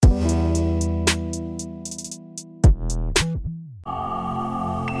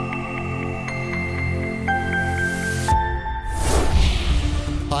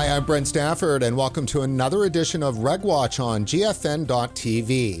I'm Brent Stafford, and welcome to another edition of RegWatch on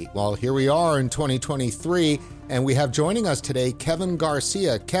GFN.TV. Well, here we are in 2023, and we have joining us today Kevin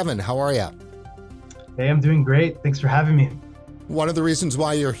GARCIA. Kevin, how are you? Hey, I'm doing great. Thanks for having me. One of the reasons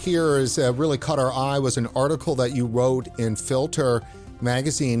why you're here is really caught our eye was an article that you wrote in Filter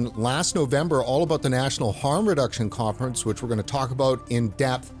magazine last November all about the National Harm Reduction Conference, which we're going to talk about in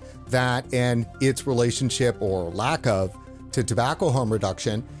depth, that and its relationship or lack of to tobacco harm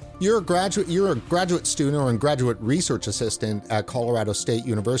reduction. You're a graduate student or a graduate research assistant at Colorado State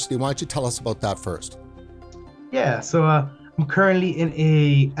University. Why don't you tell us about that first? Yeah, so I'm currently in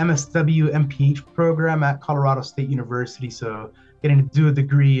a MSW MPH program at Colorado State University, so getting to do a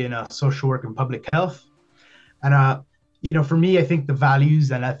degree in social work and public health. And for me, I think the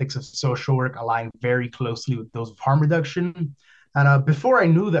values and ethics of social work align very closely with those of harm reduction. And before I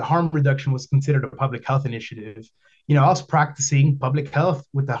knew that harm reduction was considered a public health initiative, I was practicing public health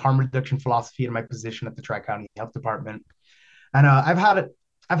with the harm reduction philosophy in my position at the Tri-County Health Department. And I've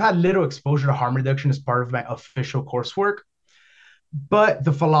had little exposure to harm reduction as part of my official coursework, but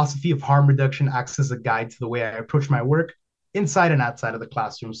the philosophy of harm reduction acts as a guide to the way I approach my work inside and outside of the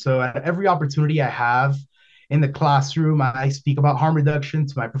classroom. So at every opportunity I have in the classroom, I speak about harm reduction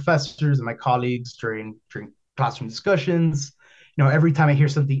to my professors and my colleagues during classroom discussions. Every time I hear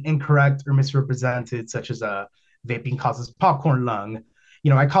something incorrect or misrepresented, such as vaping causes popcorn lung,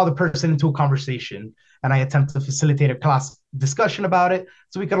 I call the person into a conversation and I attempt to facilitate a class discussion about it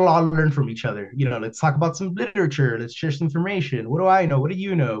so we can all learn from each other. Let's talk about some literature. Let's share some information. What do I know? What do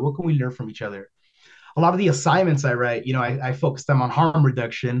you know? What can we learn from each other? A lot of the assignments I write, I focus them on harm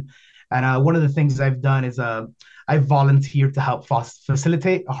reduction. And one of the things I've done is I volunteered to help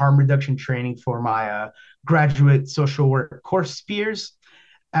facilitate a harm reduction training for my graduate social work course peers.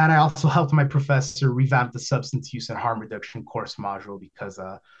 And I also helped my professor revamp the substance use and harm reduction course module because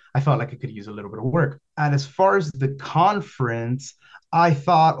I felt like it could use a little bit of work. And as far as the conference, I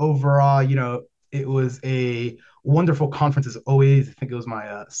thought overall, it was a wonderful conference as always. I think it was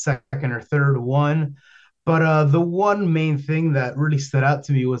my second or third one. But the one main thing that really stood out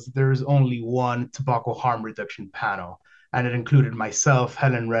to me was there's only one tobacco harm reduction panel. And it included myself,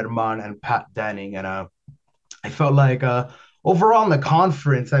 Helen Redmond, and Pat Denning. And I felt like overall in the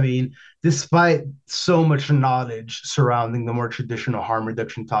conference, despite so much knowledge surrounding the more traditional harm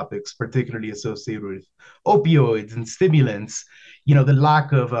reduction topics, particularly associated with opioids and stimulants, the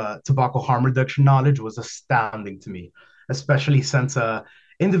lack of tobacco harm reduction knowledge was astounding to me, especially since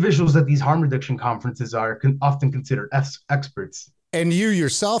individuals at these harm reduction conferences are often considered experts. And you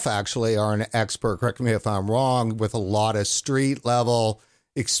yourself actually are an expert, correct me if I'm wrong, with a lot of street level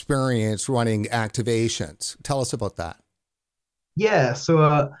experience running activations. Tell us about that. Yeah, so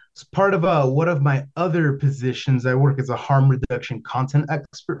as part of one of my other positions, I work as a harm reduction content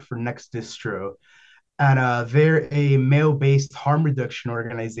expert for Next Distro. And they're a mail-based harm reduction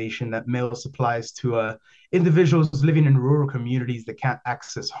organization that mail supplies to individuals living in rural communities that can't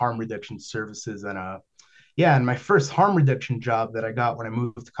access harm reduction services. And my first harm reduction job that I got when I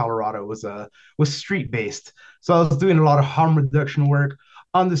moved to Colorado was street-based. So I was doing a lot of harm reduction work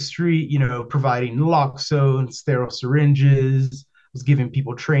on the street, providing naloxone, sterile syringes, was giving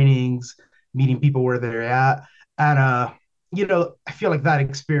people trainings, meeting people where they're at. And, I feel like that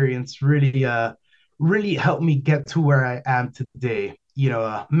experience really helped me get to where I am today.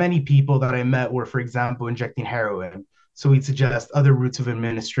 Many people that I met were, for example, injecting heroin. So we'd suggest other routes of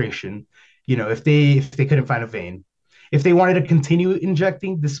administration, if they couldn't find a vein. If they wanted to continue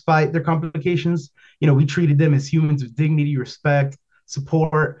injecting despite their complications, we treated them as humans with dignity, respect,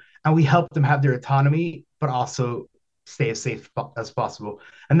 support, and we helped them have their autonomy, but also stay as safe as possible.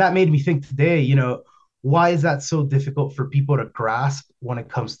 And that made me think today, why is that so difficult for people to grasp when it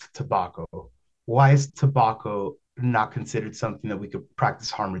comes to tobacco? Why is tobacco not considered something that we could practice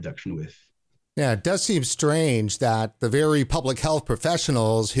harm reduction with? Yeah, it does seem strange that the very public health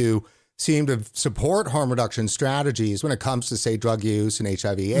professionals who seem to support harm reduction strategies when it comes to, say, drug use and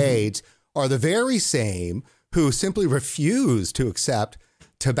HIV/AIDS are the very same who simply refuse to accept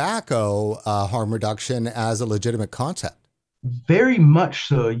tobacco harm reduction as a legitimate concept. Very much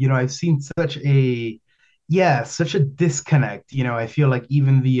so. I've seen such a disconnect. I feel like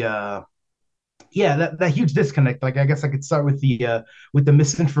even that huge disconnect. Like, I guess I could start with the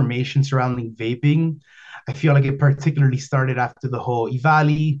misinformation surrounding vaping. I feel like it particularly started after the whole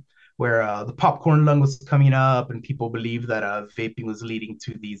EVALI, where the popcorn lung was coming up and people believed that vaping was leading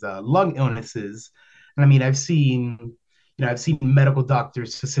to these lung illnesses. And I've seen medical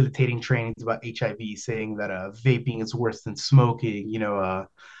doctors facilitating trainings about HIV, saying that vaping is worse than smoking.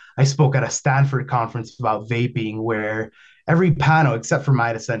 I spoke at a Stanford conference about vaping, where every panel except for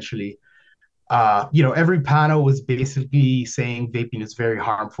mine, essentially, every panel was basically saying vaping is very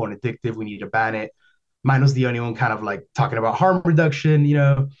harmful and addictive. We need to ban it. Mine was the only one kind of like talking about harm reduction.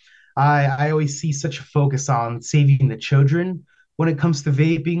 I always see such a focus on saving the children when it comes to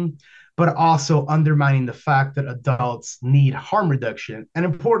vaping, but also undermining the fact that adults need harm reduction. And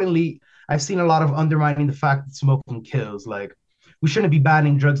importantly, I've seen a lot of undermining the fact that smoking kills. Like, we shouldn't be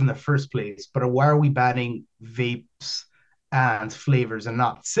banning drugs in the first place, but why are we banning vapes and flavors and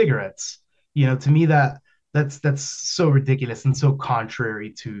not cigarettes? To me, that's so ridiculous and so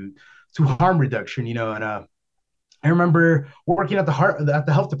contrary to harm reduction. And I remember working at the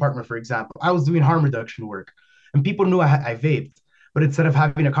health department, for example. I was doing harm reduction work, and people knew I vaped. But instead of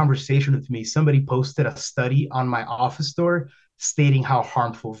having a conversation with me, somebody posted a study on my office door stating how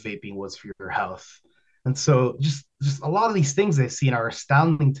harmful vaping was for your health. And so, just a lot of these things I've seen are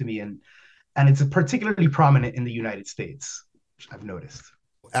astounding to me, and it's particularly prominent in the United States, which I've noticed.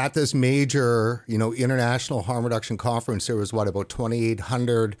 At this major, international harm reduction conference, there was about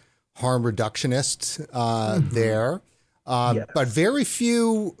 2,800 harm reductionists there, Yes. but very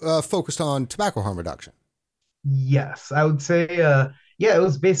few focused on tobacco harm reduction. Yes, I would say, yeah, it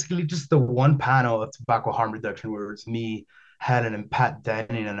was basically just the one panel of tobacco harm reduction where it was me, Helen, and Pat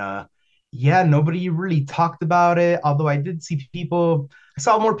Denning, and yeah, nobody really talked about it. Although I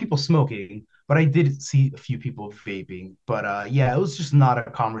saw more people smoking, but I did see a few people vaping. But yeah, it was just not a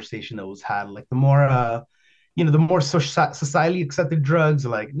conversation that was had. Like the more socially accepted drugs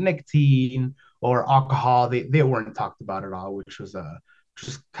like nicotine or alcohol, they weren't talked about at all, which was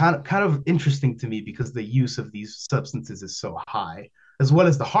just kind of interesting to me because the use of these substances is so high, as well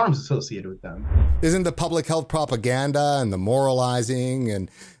as the harms associated with them. Isn't the public health propaganda and the moralizing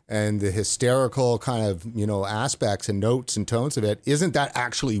and the hysterical kind of, aspects and notes and tones of it, isn't that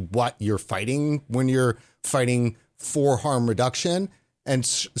actually what you're fighting when you're fighting for harm reduction? And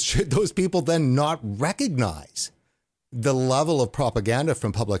should those people then not recognize the level of propaganda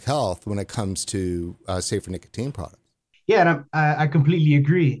from public health when it comes to safer nicotine products? Yeah, and I completely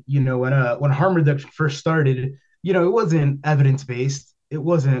agree. When harm reduction first started, it wasn't evidence-based. It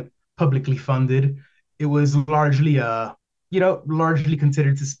wasn't publicly funded. It was largely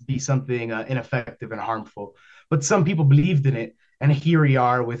considered to be something ineffective and harmful. But some people believed in it, and here we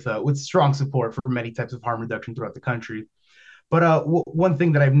are with strong support for many types of harm reduction throughout the country. But one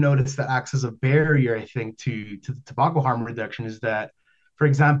thing that I've noticed that acts as a barrier, I think, to the tobacco harm reduction is that, for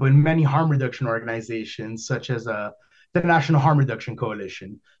example, in many harm reduction organizations, such as the National Harm Reduction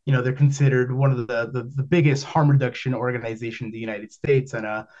Coalition, they're considered one of the biggest harm reduction organization in the United States, and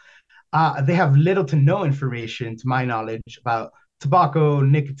they have little to no information, to my knowledge, about tobacco,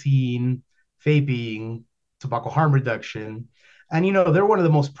 nicotine, vaping, tobacco harm reduction. And, they're one of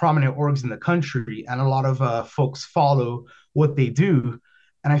the most prominent orgs in the country, and a lot of folks follow what they do.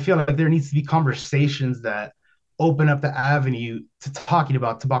 And I feel like there needs to be conversations that open up the avenue to talking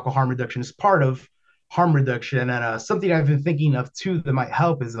about tobacco harm reduction as part of harm reduction. And something I've been thinking of, too, that might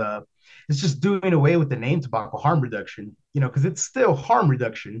help is just doing away with the name tobacco harm reduction, because it's still harm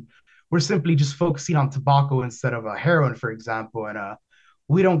reduction. We're simply just focusing on tobacco instead of heroin, for example. And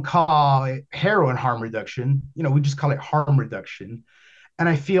we don't call it heroin harm reduction. We just call it harm reduction. And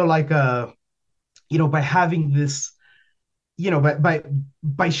I feel like, by having this,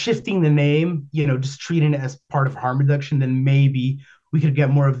 by shifting the name, just treating it as part of harm reduction, then maybe we could get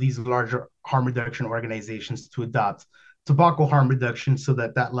more of these larger harm reduction organizations to adopt tobacco harm reduction, so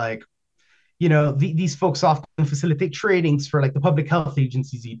that these folks often facilitate trainings for like the public health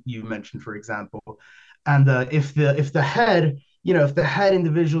agencies you mentioned, for example. And if the head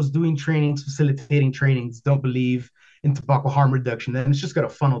individuals doing trainings, facilitating trainings, don't believe in tobacco harm reduction, then it's just going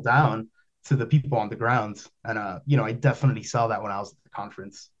to funnel down to the people on the ground. And, I definitely saw that when I was at the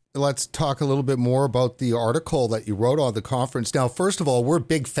conference. Let's talk a little bit more about the article that you wrote on the conference. Now, first of all, we're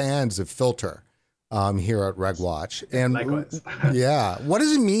big fans of Filter here at RegWatch. And likewise. Yeah. What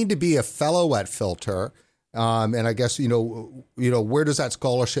does it mean to be a fellow at Filter? And I guess, where does that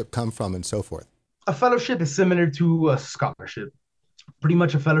scholarship come from and so forth? A fellowship is similar to a scholarship. Pretty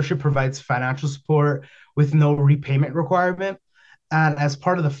much a fellowship provides financial support with no repayment requirement. And as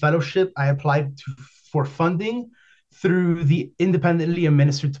part of the fellowship, I applied for funding through the independently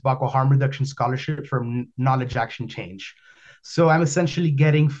administered tobacco harm reduction scholarship from Knowledge Action Change. So I'm essentially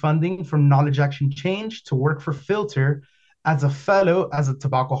getting funding from Knowledge Action Change to work for Filter as a fellow, as a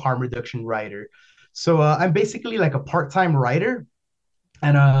tobacco harm reduction writer. So I'm basically like a part-time writer.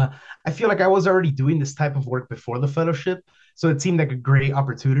 And I feel like I was already doing this type of work before the fellowship. So it seemed like a great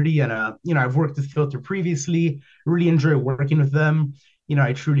opportunity. And, I've worked with Filter previously, really enjoy working with them.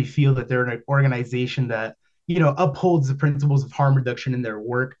 I truly feel that they're an organization that, upholds the principles of harm reduction in their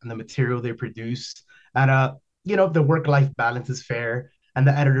work and the material they produce. And, the work-life balance is fair. And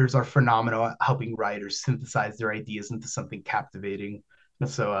the editors are phenomenal at helping writers synthesize their ideas into something captivating. And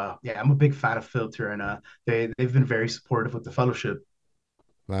so, yeah, I'm a big fan of Filter, and they've been very supportive with the fellowship.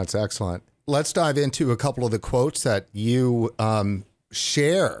 That's excellent. Let's dive into a couple of the quotes that you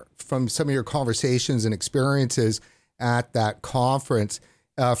share from some of your conversations and experiences at that conference.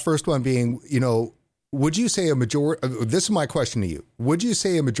 First one being, would you say a majority, this is my question to you, would you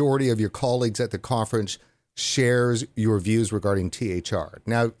say a majority of your colleagues at the conference shares your views regarding THR?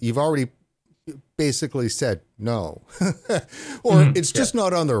 Now, you've already basically said no, or it's just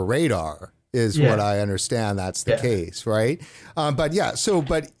not on their radar, is what I understand. That's the case, right? But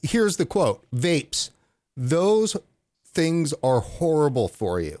here's the quote: vapes, those things are horrible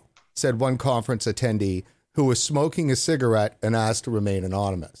for you, said one conference attendee who was smoking a cigarette and asked to remain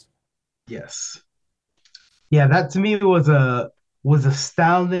anonymous. Yes. Yeah, that to me was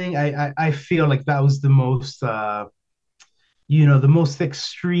astounding. I feel like that was the most the most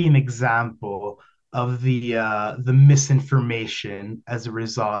extreme example of the misinformation as a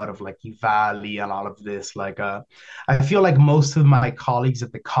result of like EVALI and all of this. Like I feel like most of my colleagues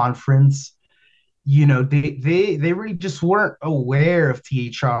at the conference, they really just weren't aware of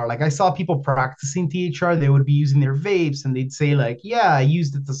THR. Like I saw people practicing THR, they would be using their vapes and they'd say like, yeah, I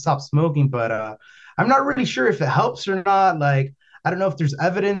used it to stop smoking, but I'm not really sure if it helps or not. Like, I don't know if there's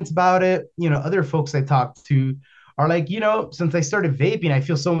evidence about it. Other folks I talked to are like, since I started vaping, I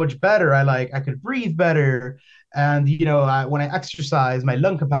feel so much better. I could breathe better. And, when I exercise, my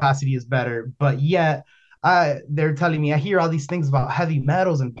lung capacity is better. But yet they're telling me, I hear all these things about heavy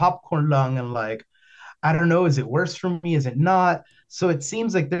metals and popcorn lung. And like, I don't know, is it worse for me? Is it not? So it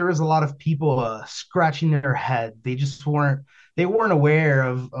seems like there was a lot of people scratching their head. They weren't aware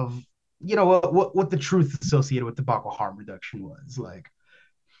of what the truth associated with tobacco harm reduction was like.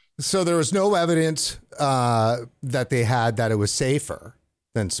 So there was no evidence that they had that it was safer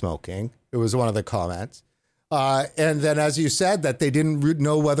than smoking. It was one of the comments. And then, as you said, that they didn't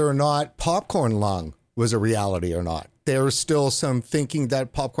know whether or not popcorn lung was a reality or not. There was still some thinking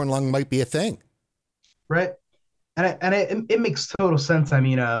that popcorn lung might be a thing. Right. And it makes total sense. I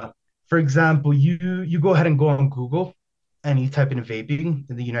mean, for example, you go ahead and go on Google and you type in vaping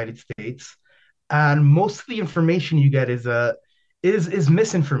in the United States, and most of the information you get is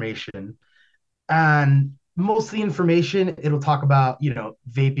misinformation. And most of the information it'll talk about,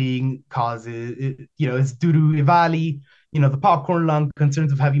 vaping causes, it's due to EVALI, the popcorn lung,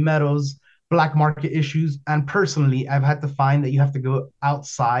 concerns of heavy metals, black market issues. And personally, I've had to find that you have to go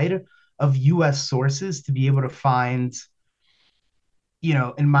outside of US sources to be able to find,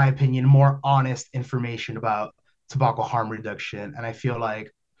 in my opinion, more honest information about tobacco harm reduction. And I feel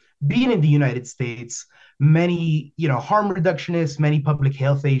like being in the United States, many, harm reductionists, many public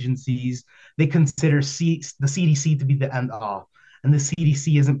health agencies, they consider the CDC to be the end all. And the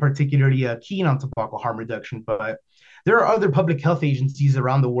CDC isn't particularly keen on tobacco harm reduction, but there are other public health agencies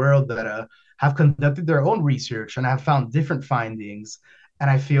around the world that have conducted their own research and have found different findings. And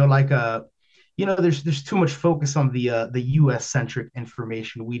I feel like, there's too much focus on the U.S. centric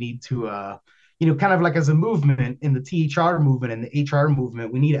information. We need to, kind of like as a movement in the THR movement and the HR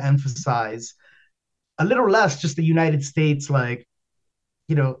movement, we need to emphasize a little less just the United States, like,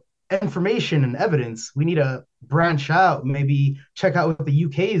 information and evidence. We need to branch out, maybe check out what the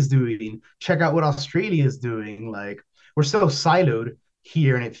UK is doing, check out what Australia is doing. Like, we're so siloed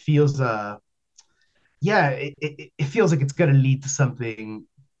here, and it feels, it feels like it's going to lead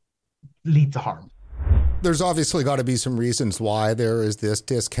to harm. There's obviously got to be some reasons why there is this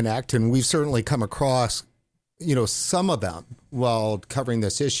disconnect, and we've certainly come across, some of them while covering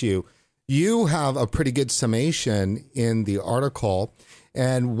this issue. You have a pretty good summation in the article,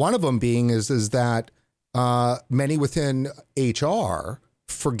 and one of them being is that many within HR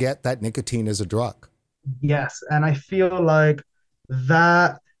forget that nicotine is a drug. Yes, and I feel like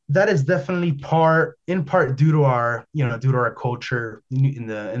that is definitely in part due to our culture in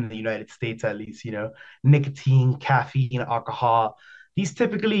the United States, at least. Nicotine, caffeine, alcohol, these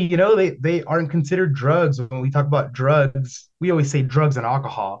typically, they aren't considered drugs. When we talk about drugs, we always say drugs and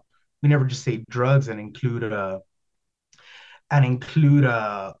alcohol. We never just say drugs and include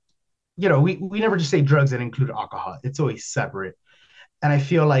we never just say drugs and include alcohol. It's always separate. And I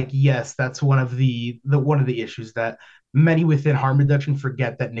feel like, yes, that's one of the issues, that many within harm reduction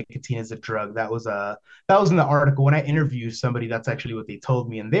forget that nicotine is a drug. That was in the article. When I interviewed somebody, that's actually what they told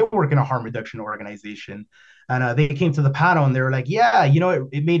me. And they work in a harm reduction organization. And they came to the panel and they were like, yeah,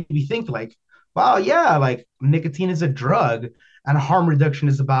 it made me think like, wow, yeah, like nicotine is a drug and harm reduction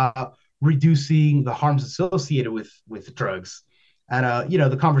is about reducing the harms associated with drugs. And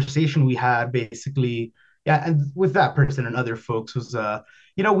the conversation we had basically, yeah, and with that person and other folks was,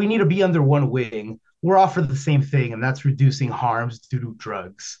 we need to be under one wing. We're offered the same thing, and that's reducing harms due to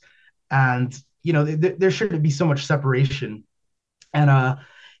drugs. And there shouldn't be so much separation. And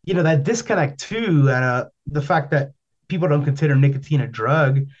that disconnect too, and the fact that people don't consider nicotine a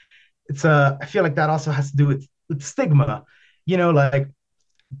drug, I feel like that also has to do with stigma. Like,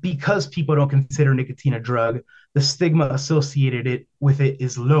 because people don't consider nicotine a drug, the stigma associated with it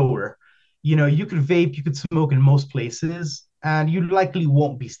is lower. You could vape, you could smoke in most places, and you likely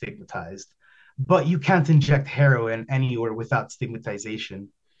won't be stigmatized. But you can't inject heroin anywhere without stigmatization.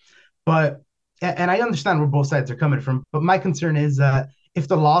 But and I understand where both sides are coming from, but my concern is that if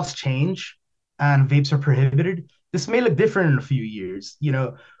the laws change and vapes are prohibited, this may look different in a few years.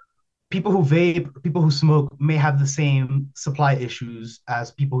 People who vape, people who smoke may have the same supply issues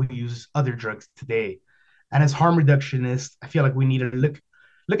as people who use other drugs today. And as harm reductionists, I feel like we need to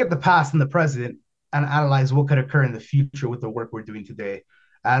look at the past and the present and analyze what could occur in the future with the work we're doing today.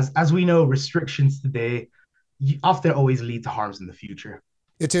 As we know, restrictions today often always lead to harms in the future.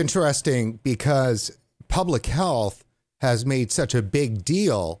 It's interesting because public health has made such a big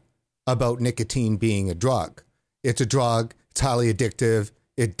deal about nicotine being a drug. It's a drug, it's highly addictive,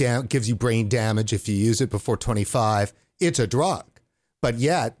 it gives you brain damage if you use it before 25. It's a drug. But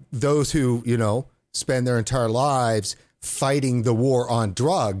yet, those who, spend their entire lives fighting the war on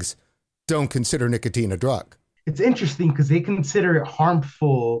drugs don't consider nicotine a drug. It's interesting because they consider it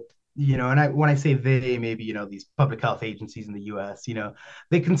harmful, and when I say they, maybe, these public health agencies in the US,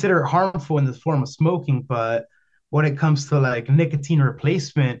 they consider it harmful in the form of smoking. But when it comes to like nicotine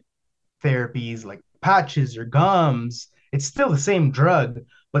replacement therapies like patches or gums, it's still the same drug,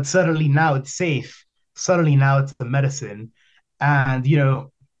 but suddenly now it's safe. Suddenly now it's the medicine. And,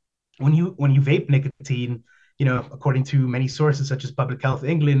 when you vape nicotine, according to many sources such as Public Health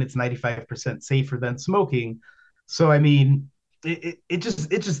England, it's 95% safer than smoking. So, I mean, it just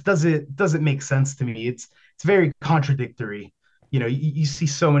doesn't make sense to me. It's very contradictory. You see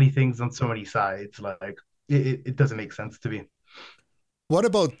so many things on so many sides. Like it doesn't make sense to me. What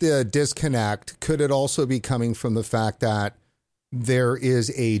about the disconnect? Could it also be coming from the fact that there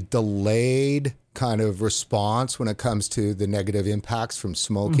is a delayed kind of response when it comes to the negative impacts from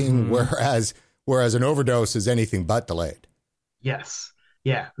smoking, whereas an overdose is anything but delayed? Yes.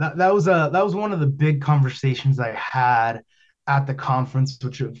 Yeah. That was one of the big conversations I had at the conference,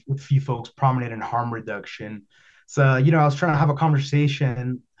 which with a few folks prominent in harm reduction. So, I was trying to have a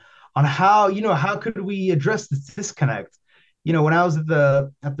conversation on how could we address this disconnect? When I was at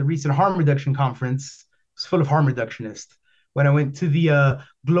the recent harm reduction conference, it was full of harm reductionists. When I went to the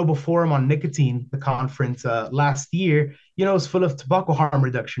Global Forum on Nicotine, the conference last year, it was full of tobacco harm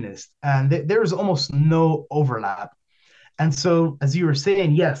reductionists, and there was almost no overlap. And so, as you were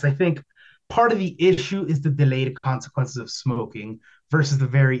saying, yes, I think part of the issue is the delayed consequences of smoking versus the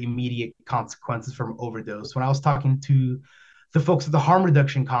very immediate consequences from overdose. When I was talking to the folks at the harm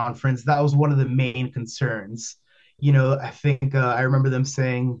reduction conference, that was one of the main concerns. I think I remember them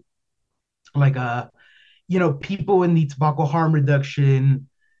saying, like, people in the tobacco harm reduction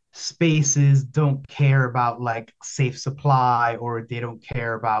spaces don't care about like safe supply, or they don't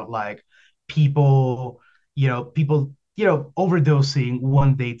care about like people overdosing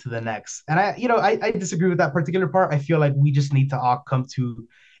one day to the next. And I disagree with that particular part. I feel like we just need to all come to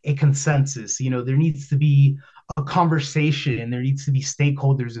a consensus. There needs to be a conversation, there needs to be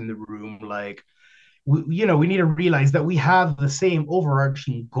stakeholders in the room. Like, we need to realize that we have the same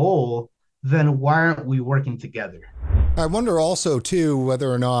overarching goal. Then why aren't we working together? I wonder also too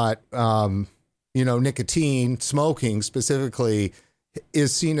whether or not nicotine, smoking specifically,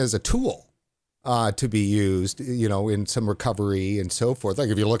 is seen as a tool to be used, in some recovery and so forth. Like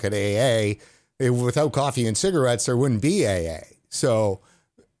if you look at AA, without coffee and cigarettes, there wouldn't be AA. So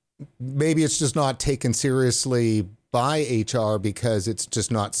maybe it's just not taken seriously by HR because it's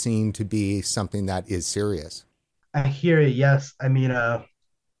just not seen to be something that is serious. I hear it. Yes. I mean,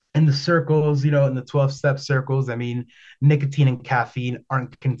 in the circles, in the 12-step circles, I mean, nicotine and caffeine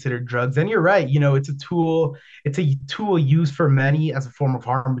aren't considered drugs. And you're right, it's a tool used for many as a form of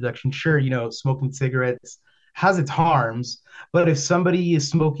harm reduction. Sure, smoking cigarettes has its harms, but if somebody is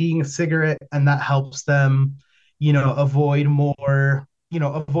smoking a cigarette and that helps them, avoid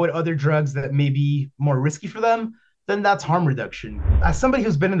other drugs that may be more risky for them, then that's harm reduction. As somebody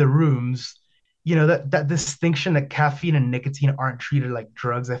who's been in the rooms, that distinction that caffeine and nicotine aren't treated like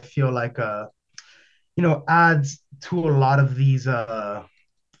drugs, I feel like adds to a lot of these adds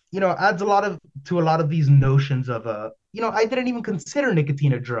a lot of to a lot of these notions of I didn't even consider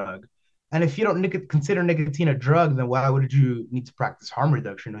nicotine a drug. And if you don't consider nicotine a drug, then why would you need to practice harm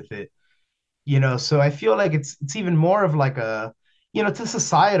reduction with it? So I feel like it's even more of like a, it's a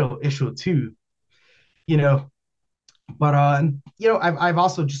societal issue too, you know. But I've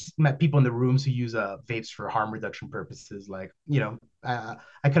also just met people in the rooms who use vapes for harm reduction purposes. Like, I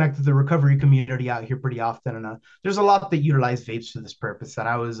connect with the recovery community out here pretty often, and there's a lot that utilize vapes for this purpose. And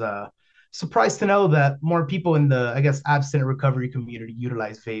I was surprised to know that more people in the, I guess, abstinent recovery community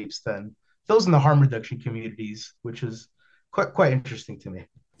utilize vapes than those in the harm reduction communities, which is quite interesting to me.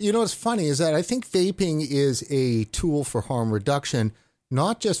 What's funny is that I think vaping is a tool for harm reduction,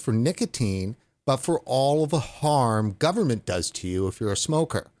 not just for nicotine, but for all of the harm government does to you if you're a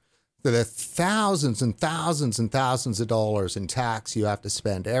smoker. The thousands and thousands and thousands of dollars in tax you have to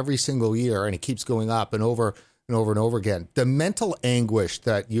spend every single year, and it keeps going up and over and over and over again. The mental anguish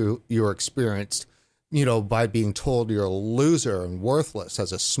that you're experienced, by being told you're a loser and worthless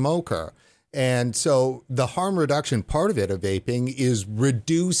as a smoker. And so the harm reduction part of it, of vaping, is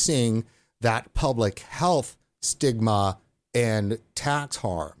reducing that public health stigma and tax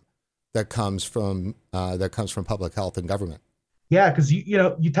harm that comes from public health and government. Yeah, because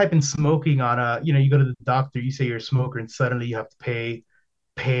you type in smoking on you go to the doctor, you say you're a smoker, and suddenly you have to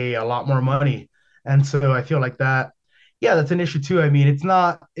pay a lot more money. And so I feel like that, yeah, that's an issue too. I mean, it's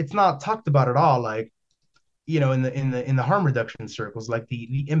not talked about at all, like, in the harm reduction circles, like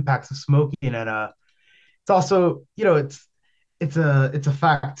the impacts of smoking. And it's also, it's a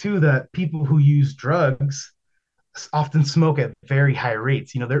fact too that people who use drugs often smoke at very high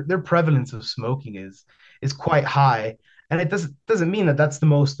rates. Their prevalence of smoking is quite high, and it doesn't mean that that's the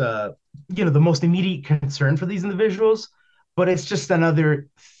most the most immediate concern for these individuals, but it's just another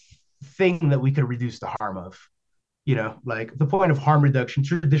thing that we could reduce the harm of. Like the point of harm reduction,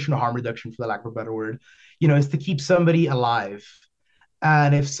 traditional harm reduction, for the lack of a better word, is to keep somebody alive.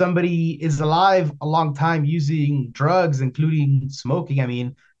 And if somebody is alive a long time using drugs, including smoking, I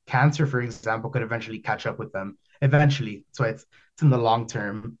mean, cancer, for example, could eventually catch up with them. Eventually. That's why it's in the long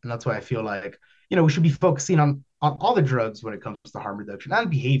term. And that's why I feel like, we should be focusing on all the drugs when it comes to harm reduction and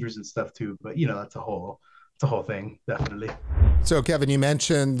behaviors and stuff too. But, that's a whole thing, definitely. So, Kevin, you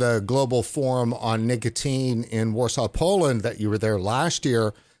mentioned the Global Forum on Nicotine in Warsaw, Poland, that you were there last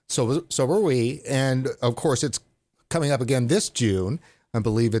year. So were we. And of course, it's coming up again this June. I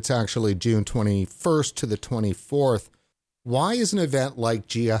believe it's actually June 21st to the 24th. Why is an event like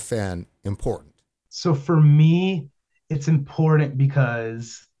GFN important? So for me, it's important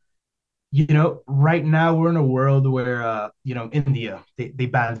because, right now we're in a world where, India, they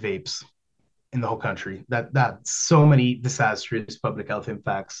banned vapes in the whole country. That so many disastrous public health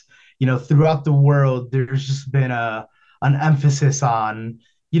impacts. Throughout the world, there's just been an emphasis on,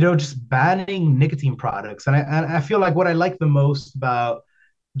 just banning nicotine products. And I feel like what I like the most about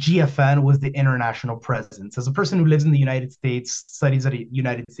GFN was the international presence. As a person who lives in the United States, studies at a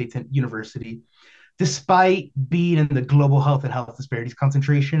United States university, despite being in the global health and health disparities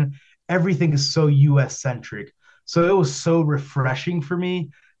concentration, everything is so US centric. So it was so refreshing for me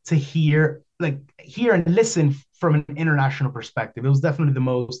to hear and listen from an international perspective. It was definitely the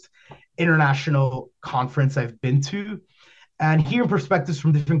most international conference I've been to. And hearing perspectives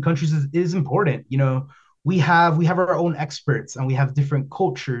from different countries is important. We have our own experts, and we have different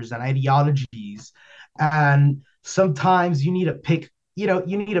cultures and ideologies. And sometimes you need to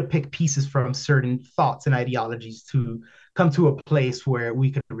pick pieces from certain thoughts and ideologies to come to a place where we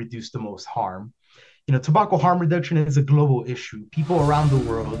can reduce the most harm. Tobacco harm reduction is a global issue. People around the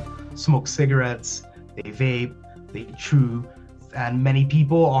world smoke cigarettes, they vape, they chew, and many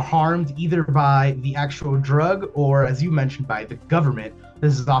people are harmed either by the actual drug or, as you mentioned, by the government.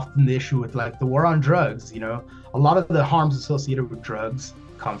 This is often the issue with the war on drugs. A lot of the harms associated with drugs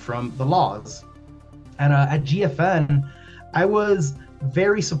come from the laws. And at GFN, I was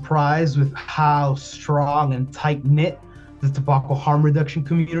very surprised with how strong and tight-knit the tobacco harm reduction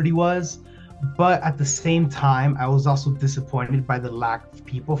community was. But at the same time, I was also disappointed by the lack of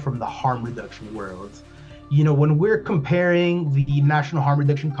people from the harm reduction world. When we're comparing the National Harm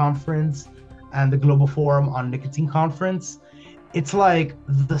Reduction Conference and the Global Forum on Nicotine Conference, it's like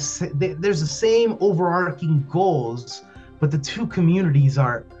there's the same overarching goals, but the two communities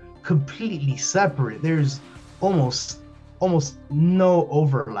are completely separate. There's almost no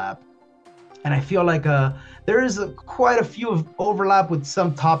overlap. And I feel like there is quite a few of overlap with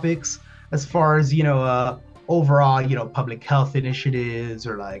some topics as far as, overall, public health initiatives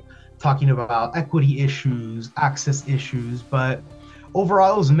or talking about equity issues, access issues, but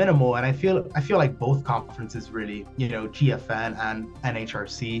overall it was minimal. And I feel like both conferences really, GFN and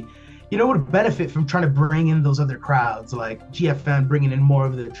NHRC, would benefit from trying to bring in those other crowds, like GFN bringing in more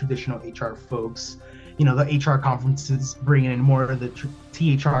of the traditional HR folks, the HR conferences bringing in more of the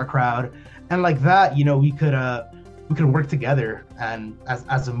THR crowd, and like that, we could work together and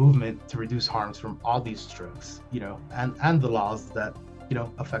as a movement to reduce harms from all these drugs, and the laws that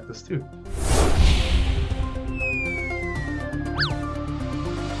affect us too.